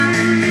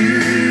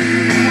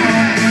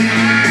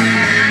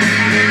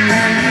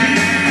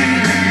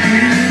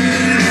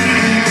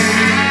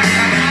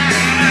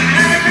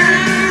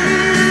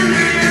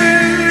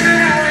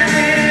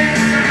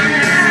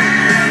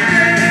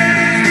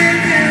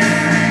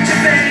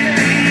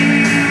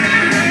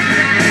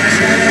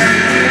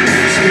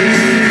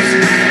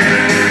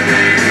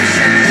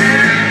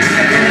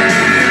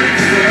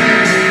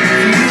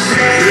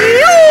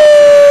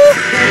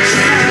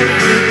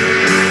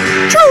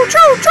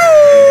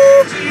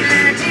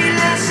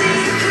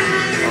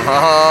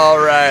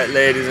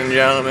ladies and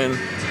gentlemen.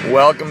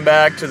 Welcome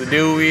back to the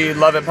Do We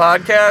Love It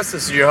podcast.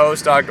 This is your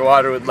host, Dr.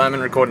 Water with Lemon,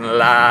 recording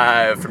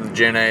live from the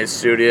Gen A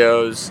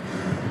studios.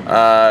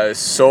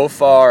 So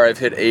far, I've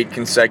hit 8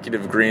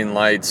 consecutive green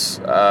lights.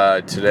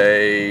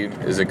 Today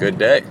is a good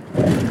day.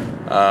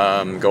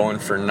 Going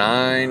for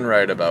 9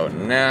 right about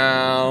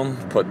now.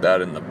 Put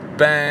that in the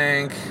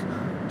bank.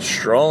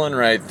 Strolling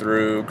right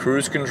through.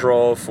 Cruise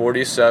control,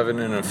 47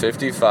 and a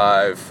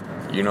 55.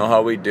 You know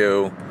how we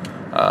do.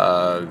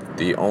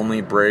 The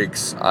only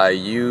brakes I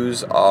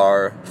use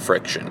are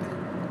friction.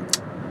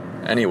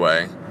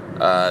 Anyway,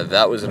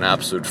 that was an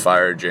absolute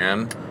fire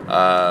jam.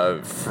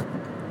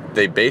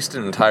 They based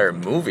an entire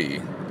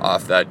movie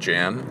off that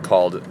jam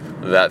called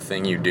That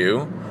Thing You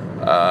Do.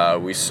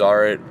 We saw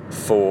it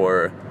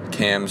for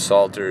Cam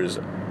Salter's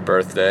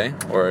birthday,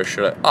 or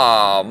should I?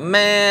 Oh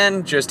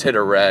man, just hit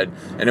a red.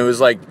 And it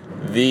was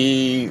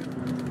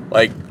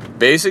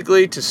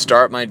basically to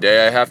start my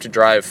day, I have to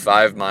drive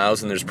 5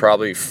 miles, and there's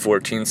probably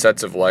 14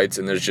 sets of lights,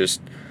 and there's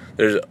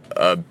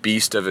a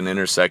beast of an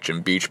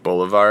intersection, Beach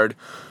Boulevard,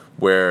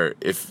 where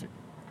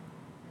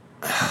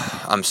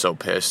I'm so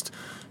pissed.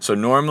 So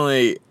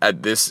normally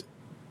at this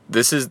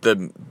is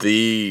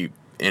the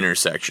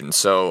intersection.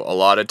 So a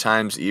lot of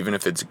times, even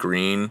if it's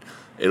green,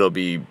 it'll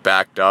be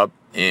backed up,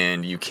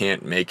 and you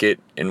can't make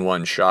it in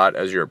one shot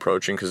as you're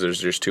approaching because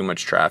there's just too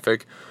much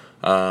traffic.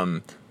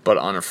 But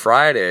on a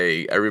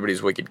Friday,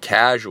 everybody's wicked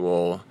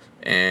casual,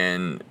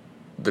 and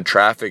the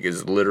traffic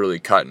is literally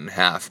cut in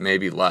half,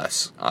 maybe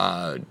less.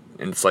 And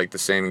it's like the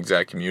same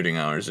exact commuting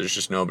hours. There's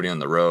just nobody on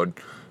the road.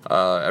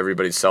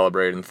 Everybody's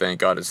celebrating, thank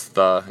God it's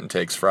and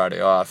takes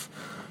Friday off.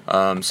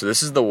 So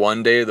this is the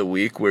one day of the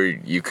week where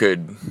you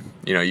could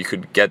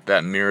get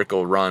that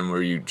miracle run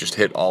where you just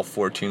hit all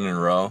 14 in a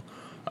row.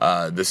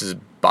 This is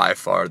by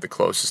far the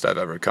closest I've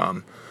ever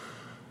come.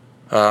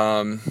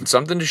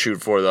 Something to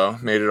shoot for though.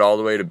 Made it all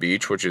the way to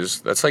beach,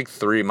 that's like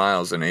 3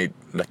 miles and 8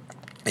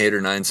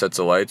 or 9 sets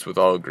of lights with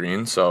all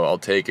green, so I'll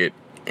take it.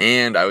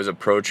 And I was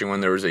approaching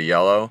when there was a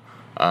yellow.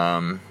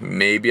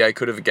 Maybe I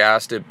could have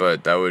gassed it,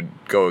 but that would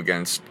go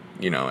against,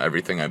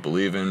 everything I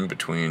believe in,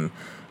 between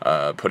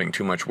putting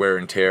too much wear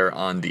and tear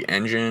on the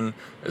engine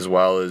as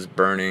well as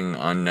burning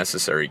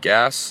unnecessary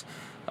gas.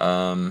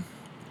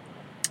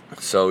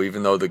 So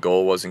even though the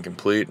goal wasn't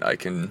complete, I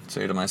can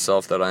say to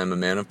myself that I am a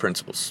man of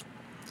principles.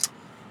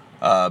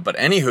 But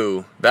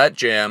anywho, that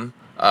jam,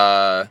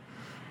 the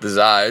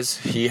Zais,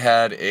 he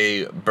had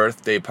a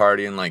birthday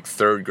party in like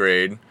 3rd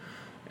grade,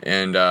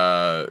 and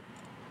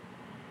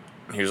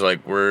he was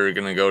like, we're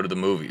going to go to the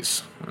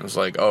movies. I was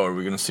like, oh, are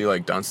we going to see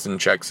like Dunstan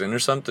Checks In or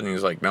something? He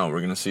was like, no,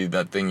 we're going to see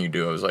That Thing You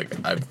Do. I was like,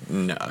 I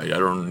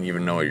don't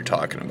even know what you're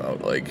talking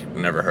about. Like,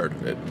 never heard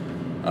of it.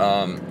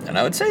 And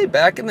I would say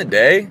back in the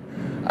day,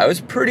 I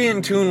was pretty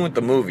in tune with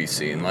the movie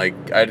scene.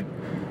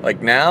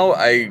 Now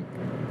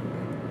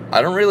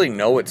I don't really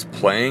know what's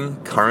playing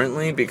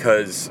currently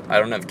because I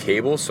don't have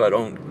cable, so I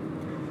don't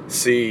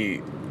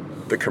see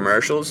the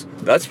commercials.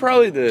 That's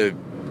probably the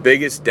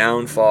biggest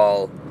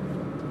downfall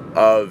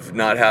of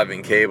not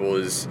having cable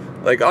is,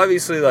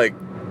 obviously,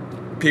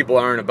 people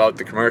aren't about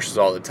the commercials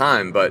all the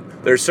time,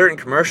 but there's certain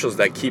commercials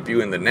that keep you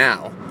in the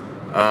now.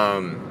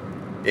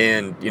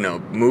 And,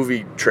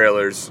 movie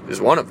trailers is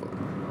one of them.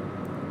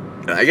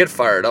 And I get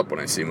fired up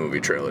when I see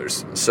movie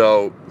trailers.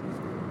 So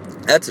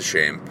that's a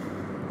shame.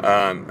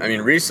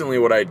 Recently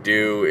what I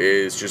do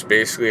is just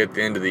basically at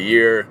the end of the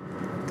year,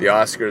 the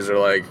Oscars are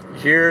like,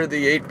 here are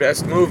the 8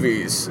 best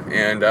movies.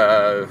 And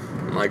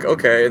I'm like,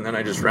 okay. And then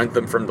I just rent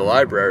them from the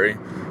library.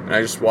 And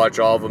I just watch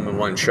all of them in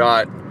one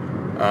shot.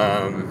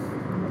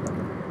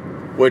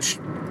 Which,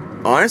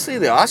 honestly,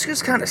 the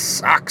Oscars kind of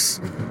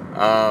sucks.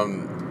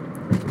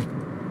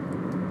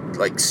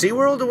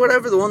 SeaWorld or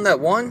whatever, the one that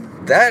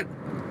won, that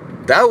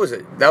was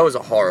a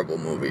horrible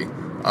movie.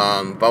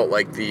 About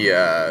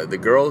the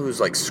girl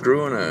who's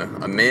screwing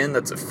a man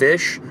that's a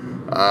fish.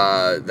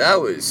 That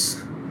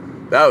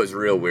was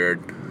real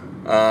weird.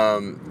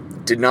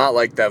 Did not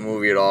like that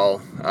movie at all.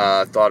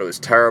 Thought it was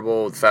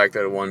terrible. The fact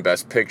that it won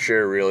Best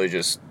Picture really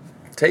just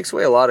takes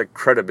away a lot of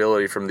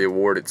credibility from the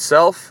award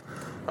itself.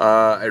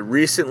 I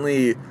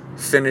recently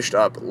finished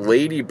up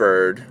Lady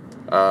Bird.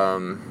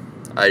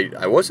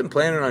 I wasn't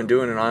planning on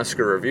doing an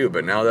Oscar review,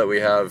 but now that we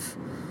have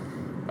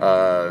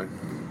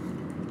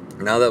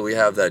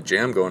that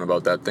jam going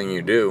about That Thing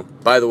You Do.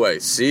 By the way,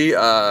 see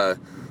the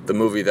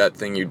movie That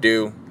Thing You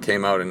Do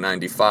came out in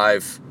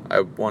 95,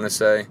 I want to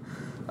say.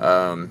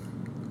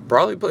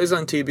 Probably plays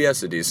on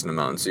TBS a decent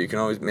amount, so you can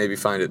always maybe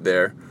find it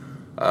there.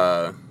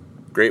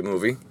 Great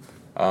movie.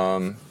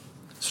 So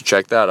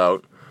check that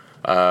out.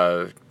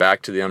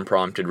 Back to the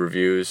unprompted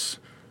reviews.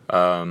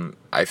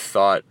 I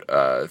thought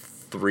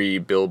 3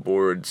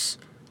 Billboards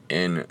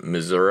in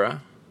Missouri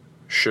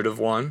should have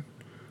won.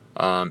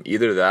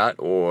 Either that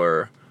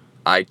or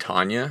I,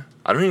 Tonya.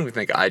 I don't even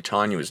think I,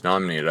 Tonya was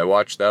nominated. I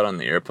watched that on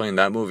the airplane.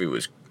 That movie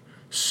was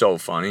so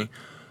funny.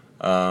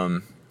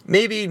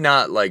 Maybe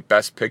not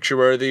Best Picture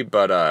worthy,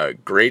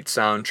 but great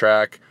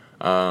soundtrack.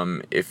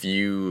 If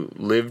you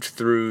lived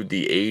through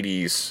the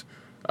 80s,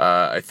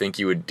 I think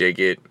you would dig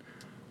it.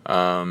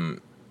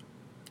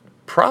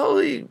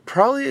 Probably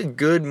a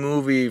good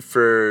movie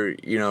for,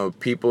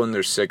 people in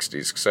their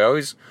 60s,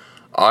 because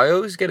I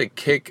always get a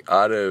kick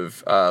out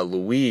of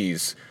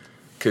Louise,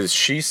 because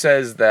she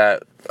says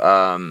that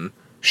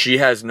she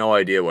has no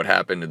idea what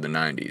happened in the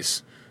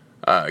 90s,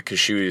 because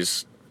she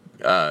was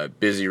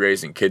busy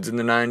raising kids in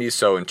the 90s.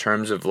 So in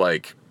terms of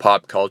like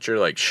pop culture,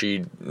 like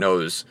she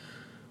knows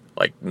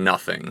like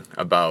nothing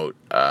about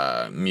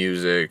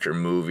music or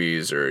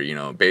movies or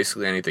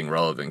basically anything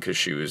relevant, because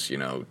she was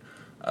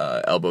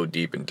elbow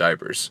deep in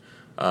diapers.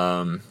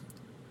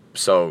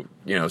 So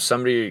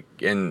somebody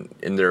in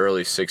their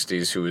early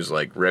 60s who was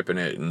like ripping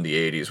it in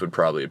the 80s would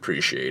probably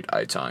appreciate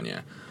I,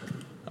 Tonya.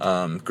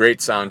 Great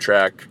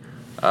soundtrack.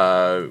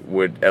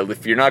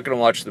 If you're not going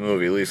to watch the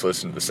movie, at least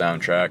listen to the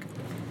soundtrack.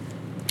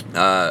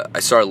 I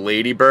saw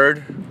Lady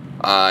Bird.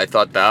 I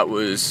thought that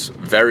was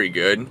very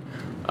good.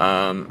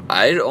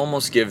 I'd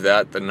almost give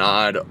that the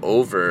nod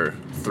over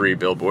Three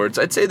Billboards.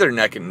 I'd say they're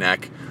neck and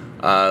neck.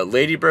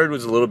 Lady Bird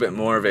was a little bit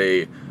more of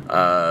a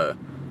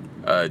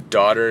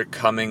daughter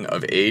coming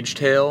of age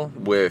tale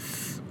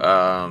with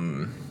her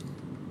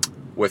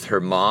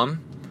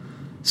mom.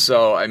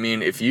 So I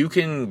mean, if you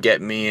can get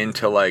me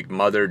into like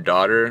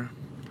mother-daughter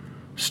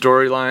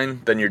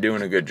storyline, then you're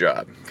doing a good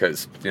job,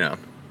 because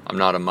I'm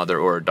not a mother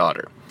or a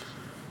daughter.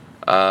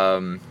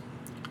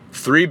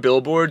 Three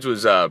Billboards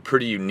was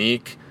pretty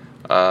unique.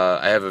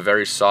 I have a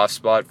very soft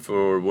spot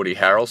for Woody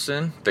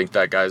Harrelson. Think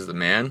that guy's the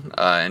man.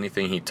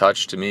 Anything he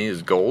touched to me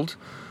is gold,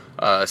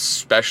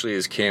 especially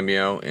his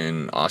cameo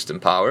in Austin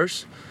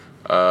Powers.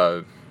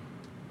 That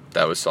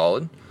was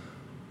solid.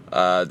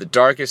 The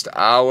Darkest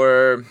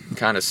Hour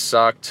kind of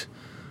sucked.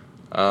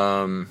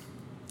 That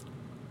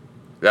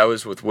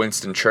was with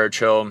Winston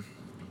Churchill.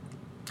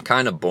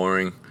 Kind of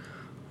boring.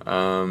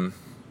 And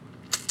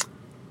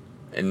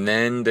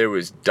then there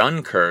was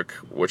Dunkirk,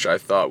 which I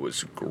thought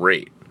was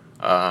great.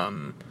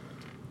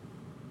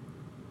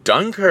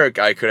 Dunkirk,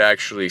 I could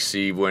actually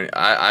see when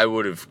I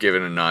would have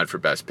given a nod for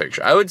Best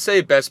Picture. I would say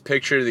Best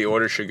Picture, the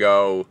order should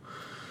go.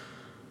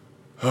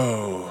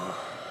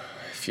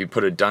 If you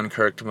put a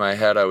Dunkirk to my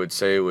head, I would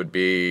say it would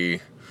be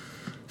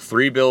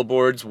Three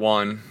Billboards,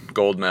 1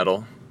 gold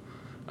medal.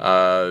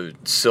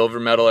 Silver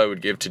medal I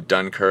would give to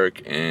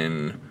Dunkirk,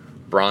 and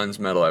bronze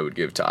medal I would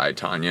give to I,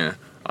 Tonya.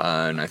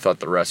 And I thought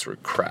the rest were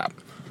crap.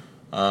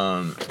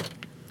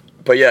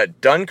 But yeah,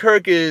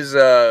 Dunkirk is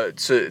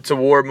it's a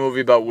war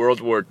movie about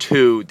World War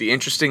II. The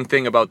interesting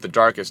thing about The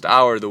Darkest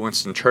Hour, the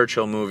Winston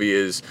Churchill movie,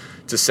 is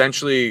it's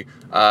essentially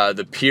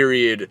the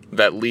period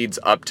that leads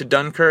up to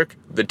Dunkirk.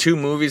 The two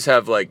movies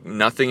have like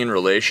nothing in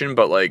relation,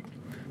 but like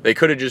they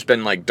could have just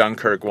been like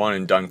Dunkirk 1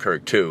 and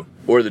Dunkirk 2,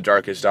 or The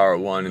Darkest Hour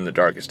 1 and The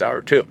Darkest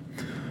Hour 2.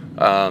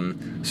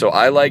 So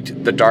I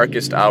liked The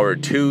Darkest Hour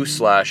 2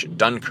 /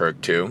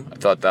 Dunkirk 2. I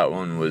thought that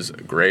one was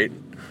great.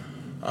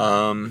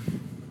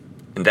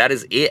 And that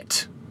is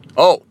it.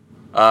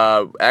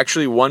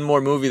 Actually, one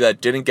more movie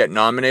that didn't get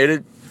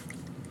nominated.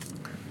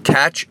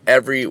 Catch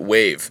Every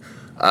Wave.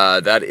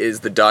 That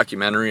is the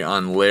documentary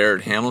on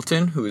Laird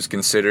Hamilton, who is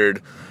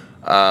considered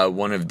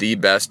one of the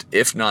best,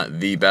 if not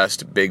the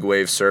best, big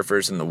wave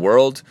surfers in the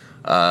world.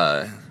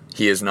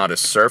 He is not a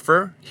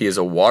surfer. He is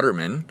a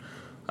waterman.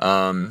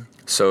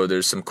 So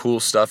there's some cool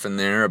stuff in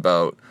there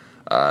about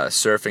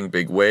surfing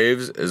big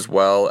waves, as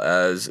well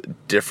as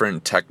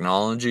different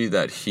technology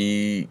that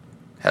he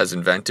has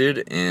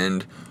invented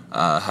and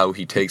how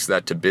he takes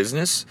that to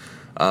business.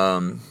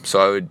 So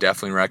I would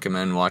definitely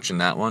recommend watching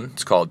that one.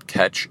 It's called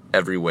Catch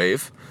Every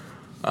Wave.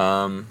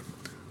 But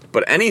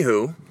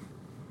anywho,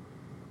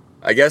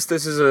 I guess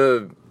this is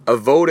a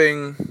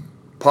voting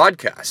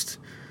podcast.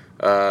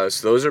 So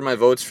those are my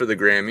votes for the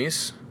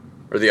Grammys,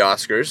 or the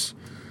Oscars.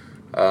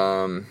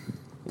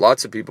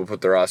 Lots of people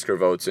put their Oscar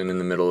votes in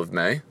the middle of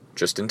May,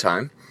 just in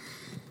time.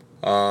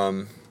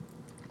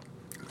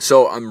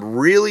 So I'm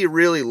really,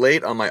 really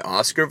late on my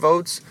Oscar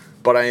votes,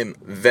 but I am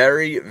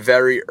very,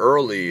 very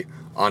early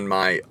on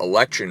my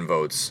election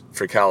votes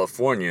for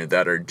California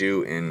that are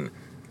due in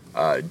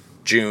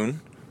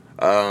June.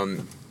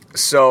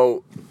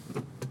 So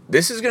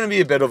this is going to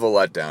be a bit of a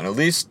letdown,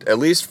 at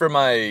least for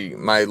my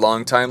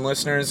longtime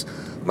listeners.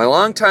 My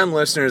longtime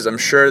listeners, I'm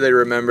sure they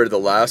remember the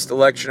last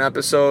election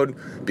episode,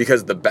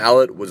 because the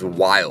ballot was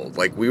wild.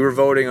 Like, we were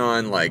voting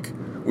on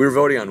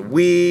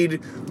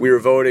weed, we were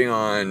voting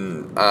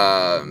on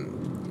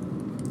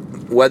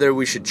whether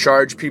we should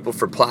charge people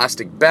for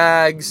plastic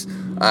bags,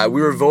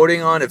 we were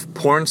voting on if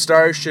porn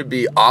stars should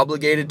be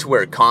obligated to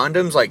wear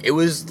condoms. Like, it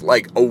was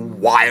like a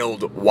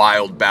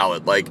wild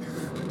ballot. Like,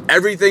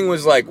 everything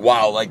was like,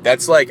 wow, like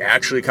that's like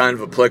actually kind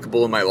of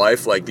applicable in my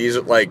life. Like, these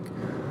are like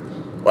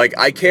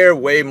I care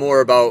way more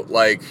about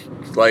like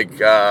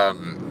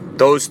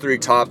those three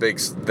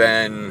topics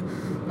than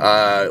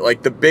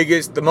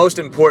the most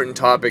important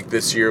topic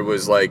this year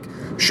was like,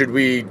 should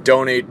we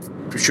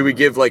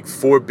give like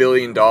 $4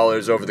 billion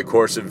over the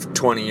course of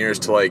 20 years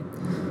to like,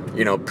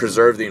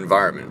 preserve the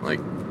environment? Like,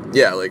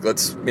 yeah, like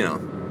let's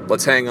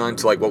hang on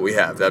to like what we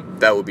have.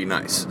 That would be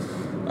nice.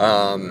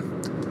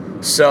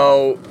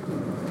 So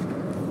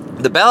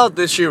the ballot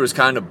this year was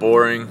kind of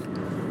boring.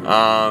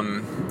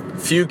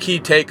 Few key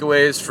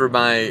takeaways for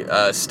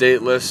my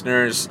state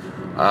listeners.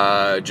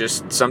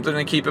 Just something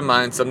to keep in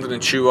mind, something to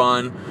chew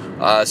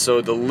on.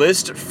 So the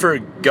list for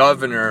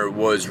governor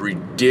was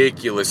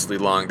ridiculously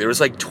long. There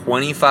was like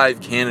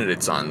 25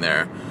 candidates on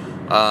there.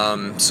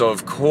 So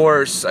of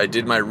course I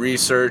did my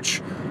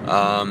research,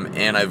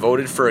 and I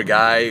voted for a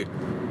guy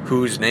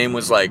whose name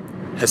was like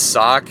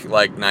Hasak,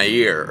 like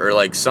Nair, or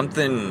like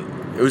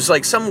something. It was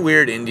like some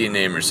weird Indian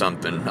name or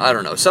something. I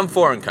don't know, some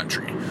foreign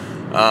country.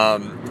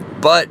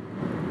 But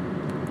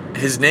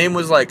his name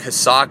was like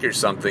Hasak or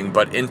something,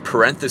 but in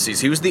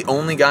parentheses, he was the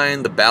only guy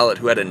in the ballot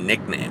who had a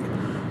nickname.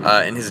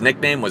 And his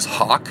nickname was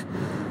Hawk.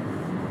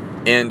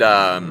 And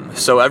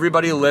so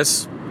everybody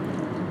lists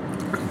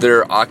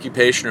their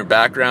occupation or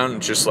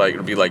background, just like,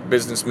 it'll be like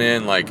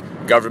businessman,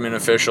 like government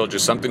official,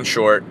 just something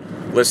short,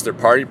 list their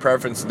party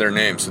preference and their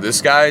name. So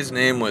this guy's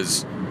name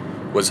was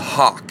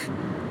Hawk.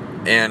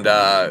 And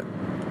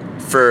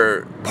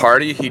for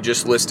party, he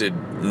just listed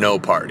no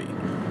party.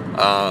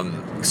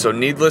 So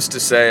needless to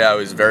say, I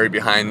was very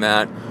behind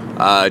that.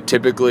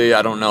 Typically,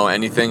 I don't know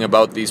anything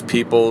about these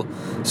people.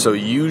 So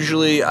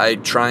usually I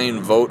try and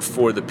vote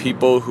for the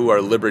people who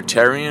are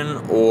libertarian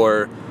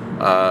or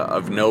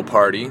of no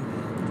party.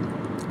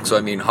 So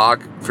I mean,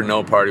 Hawk for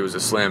no party was a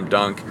slam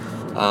dunk.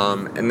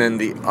 And then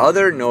the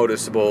other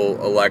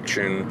noticeable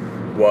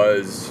election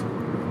was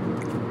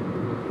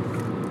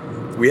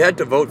we had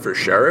to vote for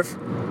sheriff,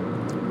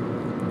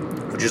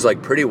 which is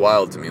like pretty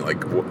wild to me. Like,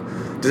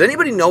 does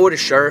anybody know what a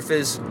sheriff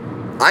is?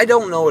 I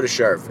don't know what a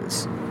sheriff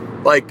is.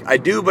 Like, I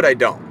do, but I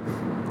don't.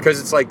 Because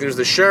it's like, there's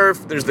the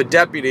sheriff, there's the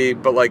deputy,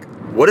 but like,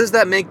 what does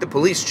that make the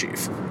police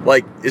chief?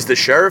 Like, is the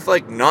sheriff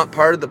like not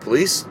part of the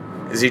police?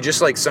 Is he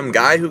just like some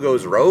guy who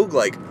goes rogue?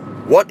 Like,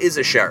 what is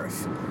a sheriff?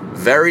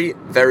 Very,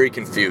 very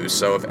confused.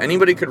 So if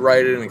anybody could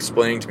write it and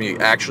explain to me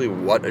actually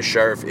what a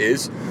sheriff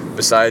is,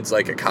 besides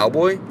like a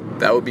cowboy,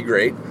 that would be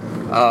great.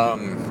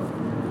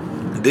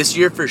 This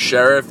year for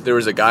sheriff, there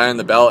was a guy on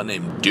the ballot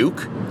named Duke.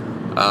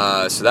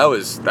 So that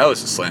was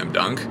a slam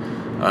dunk.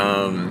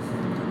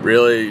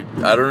 Really,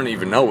 I don't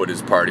even know what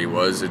his party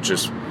was.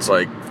 It's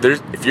like,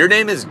 if your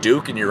name is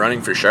Duke and you're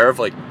running for sheriff,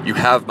 like, you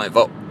have my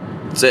vote.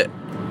 That's it.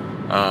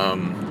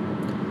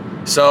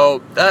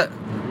 So that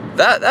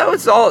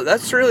was all.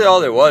 That's really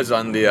all there was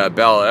on the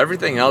ballot.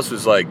 Everything else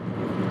was like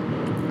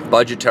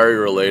budgetary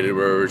related,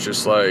 where it was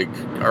just like,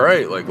 all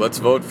right, like, let's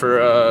vote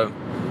for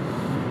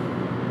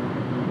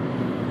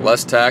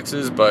less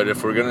taxes, but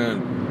if we're gonna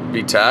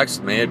be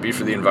taxed, may it be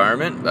for the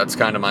environment. That's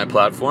kind of my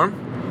platform.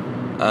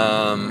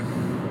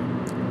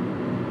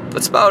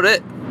 That's about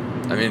it.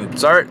 I mean,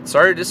 sorry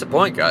to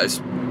disappoint, guys.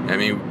 I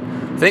mean,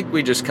 I think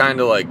we just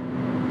kind of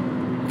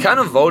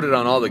voted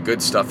on all the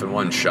good stuff in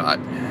one shot,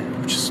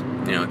 which is,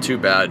 too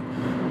bad.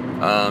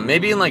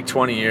 Maybe in like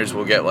 20 years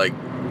we'll get like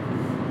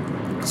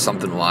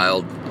something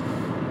wild.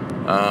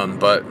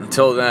 But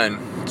until then,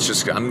 it's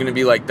just, I'm gonna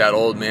be like that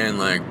old man,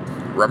 like,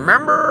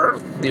 remember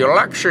the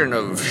election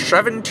of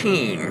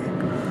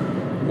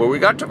 17, where we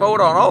got to vote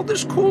on all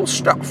this cool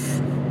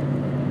stuff.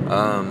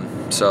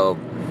 So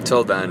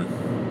till then,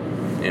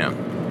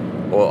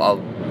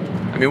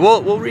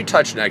 we'll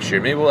retouch next year.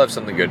 Maybe we'll have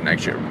something good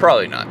next year.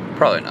 Probably not.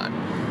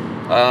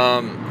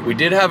 We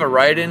did have a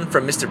write-in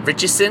from Mr.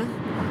 Richardson.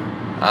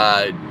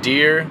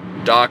 Dear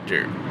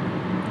Doctor,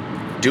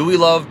 do we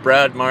love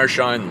Brad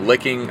Marchand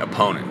licking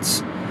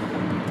opponents?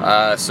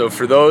 So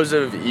for those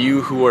of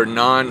you who are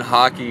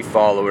non-hockey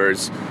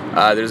followers,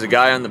 there's a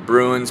guy on the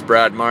Bruins,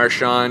 Brad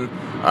Marchand.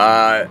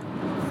 The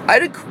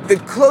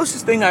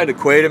closest thing I'd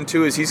equate him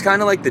to is he's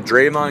kind of like the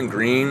Draymond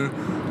Green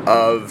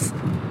of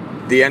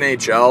the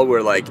NHL,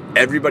 where like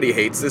everybody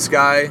hates this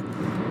guy,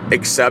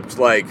 except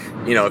like,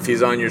 if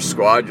he's on your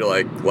squad, you're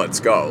like, let's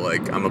go,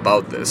 like, I'm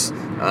about this.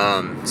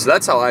 So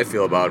that's how I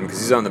feel about him, because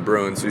he's on the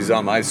Bruins, so he's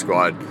on my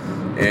squad,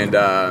 and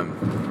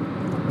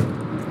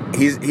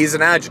he's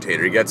an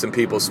agitator. He gets in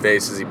people's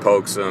faces, he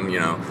pokes them,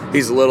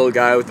 he's a little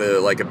guy with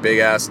a big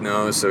ass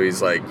nose, so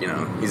he's like,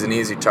 he's an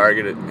easy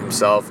target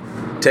himself.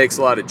 Takes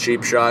a lot of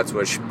cheap shots,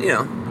 which,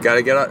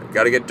 gotta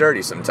get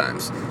dirty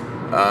sometimes.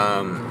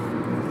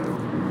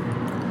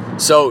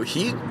 So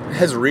he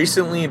has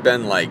recently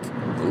been like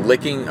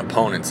licking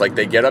opponents. Like,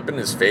 they get up in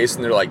his face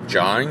and they're like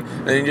jawing,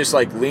 and then he just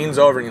like leans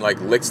over and he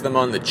like licks them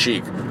on the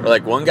cheek. Or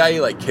like one guy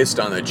he like kissed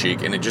on the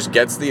cheek, and it just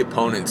gets the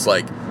opponents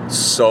like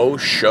so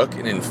shook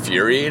and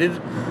infuriated.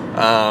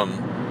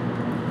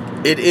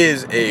 It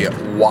is a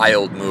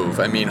wild move.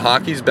 I mean,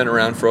 hockey's been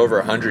around for over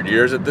 100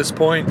 years at this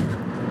point.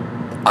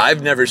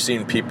 I've never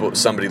seen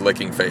somebody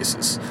licking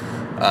faces.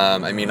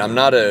 I mean, I'm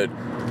not a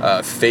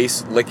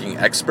face-licking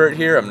expert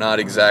here. I'm not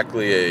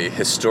exactly a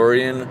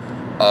historian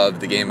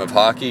of the game of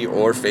hockey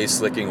or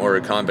face-licking or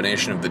a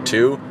combination of the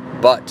two.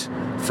 But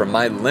from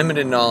my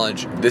limited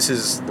knowledge, this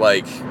is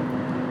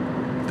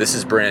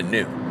brand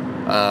new.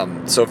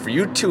 So for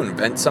you to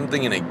invent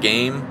something in a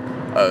game,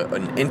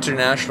 an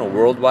international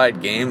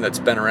worldwide game that's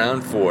been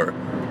around for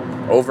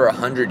over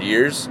 100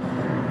 years,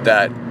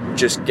 that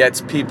just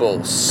gets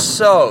people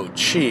so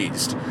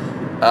cheesed,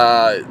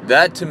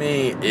 That to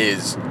me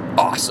is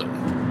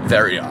awesome.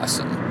 Very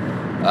awesome.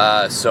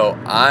 So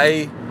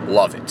I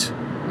love it.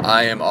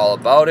 I am all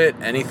about it.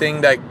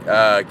 Anything that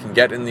can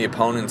get in the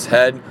opponent's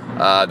head,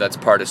 that's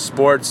part of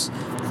sports,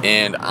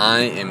 and I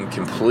am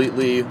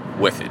completely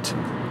with it.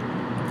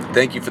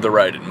 Thank you for the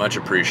write-in. Much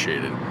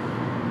appreciated.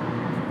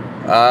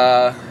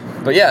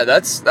 But yeah,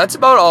 that's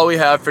about all we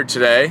have for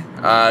today.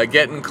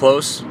 Getting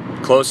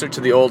closer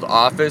to the old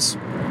office.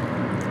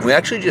 We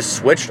actually just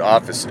switched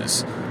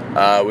offices,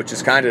 which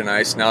is kind of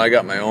nice. Now I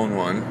got my own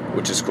one,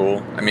 which is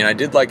cool. I mean, I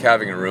did like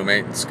having a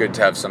roommate. It's good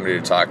to have somebody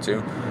to talk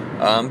to.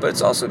 But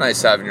it's also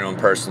nice having your own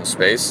personal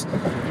space.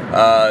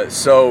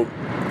 So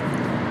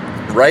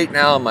right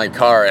now in my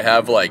car, I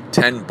have like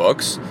 10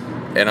 books,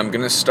 and I'm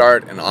going to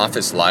start an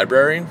office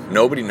library.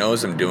 Nobody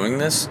knows I'm doing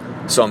this,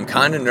 so I'm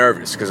kind of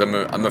nervous because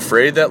I'm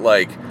afraid that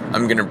like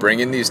I'm going to bring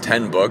in these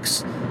 10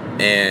 books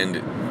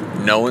and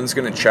no one's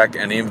going to check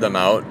any of them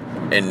out,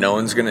 and no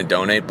one's going to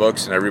donate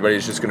books, and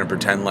everybody's just going to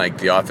pretend like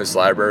the office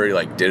library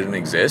like didn't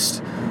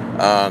exist.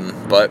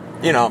 But,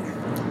 you know,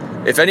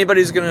 if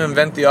anybody's going to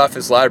invent the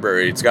office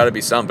library, it's got to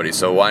be somebody,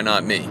 so why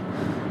not me?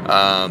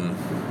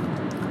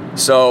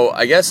 So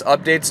I guess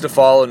updates to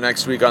follow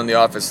next week on the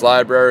office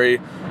library.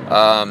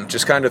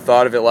 Just kind of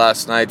thought of it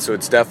last night, so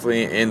it's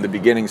definitely in the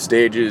beginning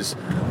stages.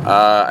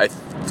 I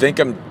think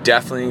I'm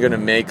definitely going to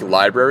make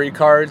library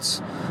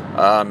cards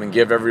and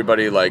give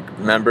everybody like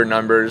member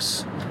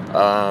numbers.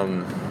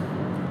 I'm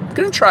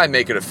going to try and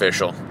make it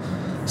official.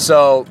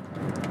 So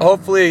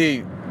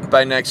hopefully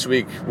by next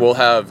week we'll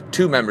have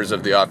 2 members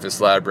of the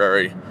office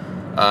library.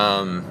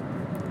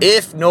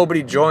 If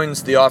nobody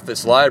joins the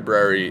office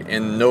library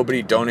and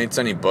nobody donates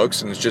any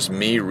books and it's just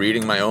me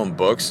reading my own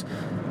books,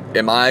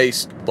 do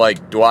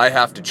I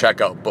have to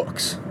check out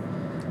books?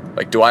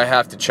 Like, do I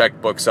have to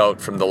check books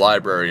out from the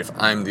library if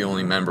I'm the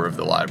only member of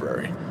the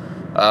library?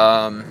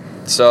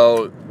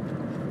 So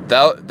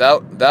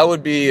that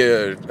would be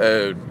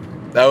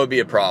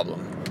a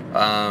problem.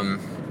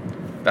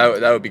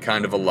 That would be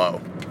kind of a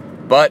low,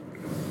 but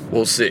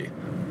we'll see.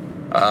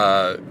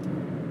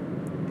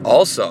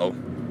 Also,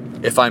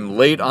 if I'm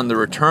late on the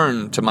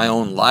return to my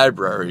own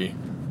library,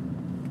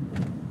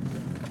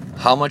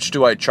 how much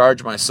do I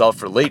charge myself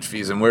for late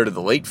fees, and where do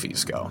the late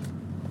fees go?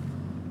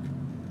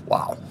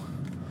 Wow.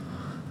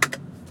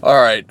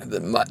 All right.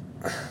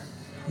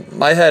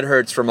 My head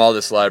hurts from all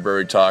this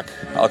library talk.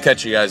 I'll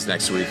catch you guys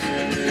next week.